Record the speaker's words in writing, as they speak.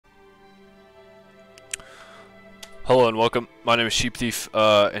Hello and welcome. My name is Sheep Thief,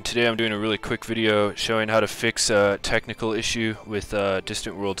 and today I'm doing a really quick video showing how to fix a technical issue with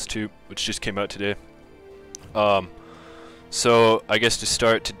Distant Worlds 2, which just came out today. So I guess to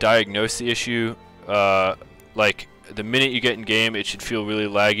start, to diagnose the issue, like the minute you get in game, it should feel really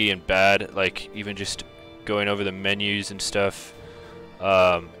laggy and bad. Like even just going over the menus and stuff.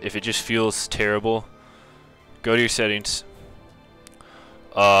 If it just feels terrible, go to your settings.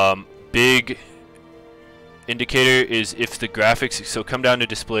 Big indicator is if the graphics, so come down to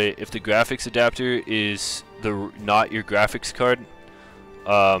display, if the graphics adapter is not your graphics card.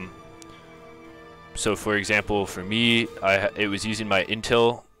 So for example, for me, it was using my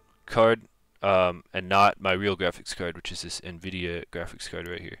Intel card and not my real graphics card, which is this NVIDIA graphics card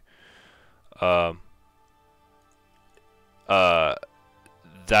right here.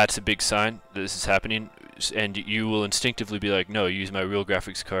 That's a big sign that this is happening, and you will instinctively be like, no, use my real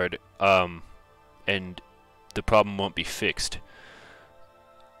graphics card, and the problem won't be fixed.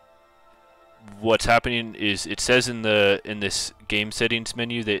 What's happening is it says in this game settings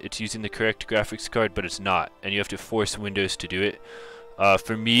menu that it's using the correct graphics card, but it's not, and you have to force Windows to do it.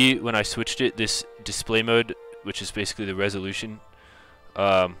 For me, when I switched it, this display mode, which is basically the resolution,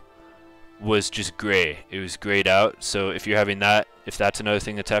 was just gray. It was grayed out. So if you're having that, if that's another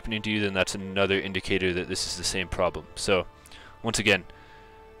thing that's happening to you, then that's another indicator that this is the same problem. So once again,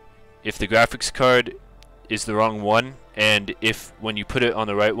 if the graphics card is the wrong one, and if when you put it on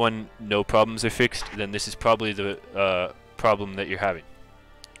the right one no problems are fixed, then this is probably the problem that you're having.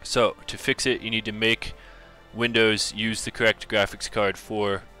 So to fix it, you need to make Windows use the correct graphics card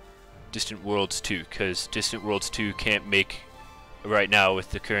for Distant Worlds 2, because Distant Worlds 2 can't make right now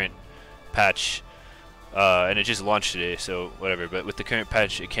with the current patch, and it just launched today, so whatever, but with the current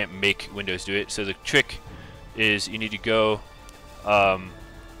patch it can't make Windows do it. So the trick is you need to go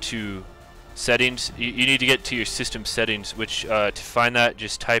to settings. You need to get to your system settings, which to find that,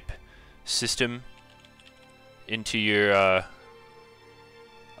 just type system into your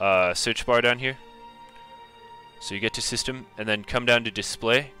search bar down here. So you get to system and then come down to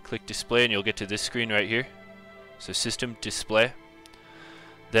display, click display, and you'll get to this screen right here. So system, display.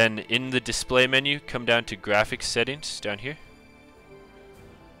 Then in the display menu, come down to graphics settings down here,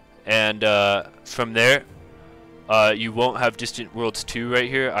 and from there you won't have Distant Worlds 2 right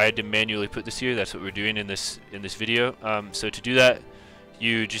here. I had to manually put this here. That's what we're doing in this video. So to do that,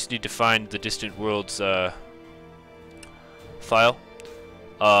 you just need to find the Distant Worlds file,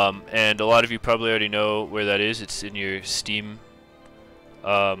 and a lot of you probably already know where that is. It's in your Steam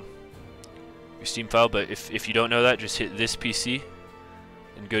file. But if you don't know that, just hit this PC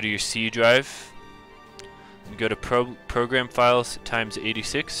and go to your C drive and go to program files times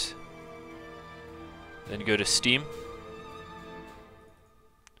 86. Then go to Steam,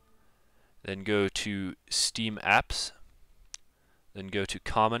 then go to Steam apps, then go to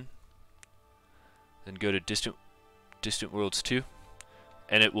Common, then go to Distant Worlds 2,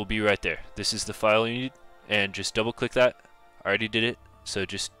 and it will be right there. This is the file you need, and just double click that. I already did it, so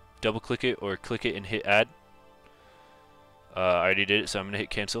just double click it or click it and hit add. I already did it, so I'm going to hit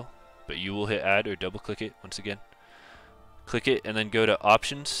cancel, but you will hit add or double click it once again. Click it and then go to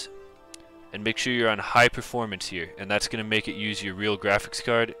options, and make sure you're on high performance here, and that's going to make it use your real graphics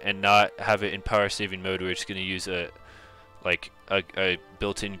card and not have it in power saving mode where it's going to use a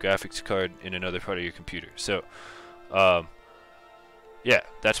built-in graphics card in another part of your computer. So yeah,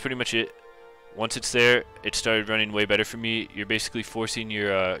 that's pretty much it. Once it's there, it started running way better for me. You're basically forcing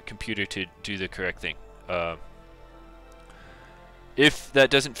your computer to do the correct thing. If that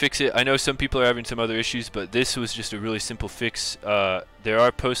doesn't fix it, I know some people are having some other issues, but this was just a really simple fix. There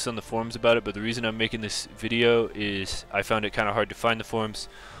are posts on the forums about it, but the reason I'm making this video is I found it kind of hard to find the forums.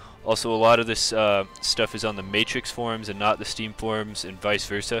 Also, a lot of this stuff is on the Matrix forums and not the Steam forums, and vice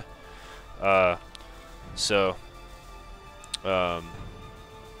versa. Yeah,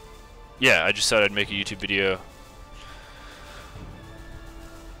 I just thought I'd make a YouTube video.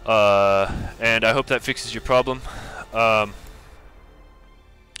 And I hope that fixes your problem.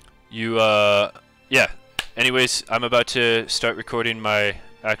 Yeah, anyways, I'm about to start recording my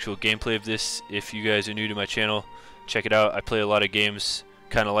actual gameplay of this. If you guys are new to my channel, check it out. I play a lot of games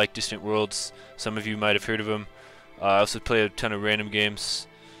kind of like Distant Worlds. Some of you might have heard of them. I also play a ton of random games,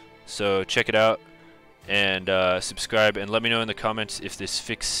 so check it out and subscribe, and let me know in the comments if this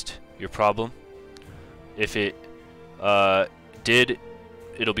fixed your problem. If it did,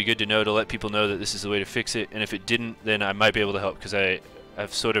 it'll be good to know, to let people know that this is the way to fix it, and if it didn't, then I might be able to help, because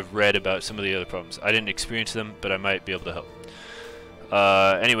I've sort of read about some of the other problems. I didn't experience them, but I might be able to help.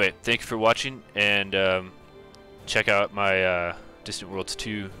 Anyway, thank you for watching, and check out my Distant Worlds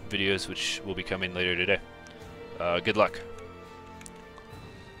 2 videos, which will be coming later today. Good luck.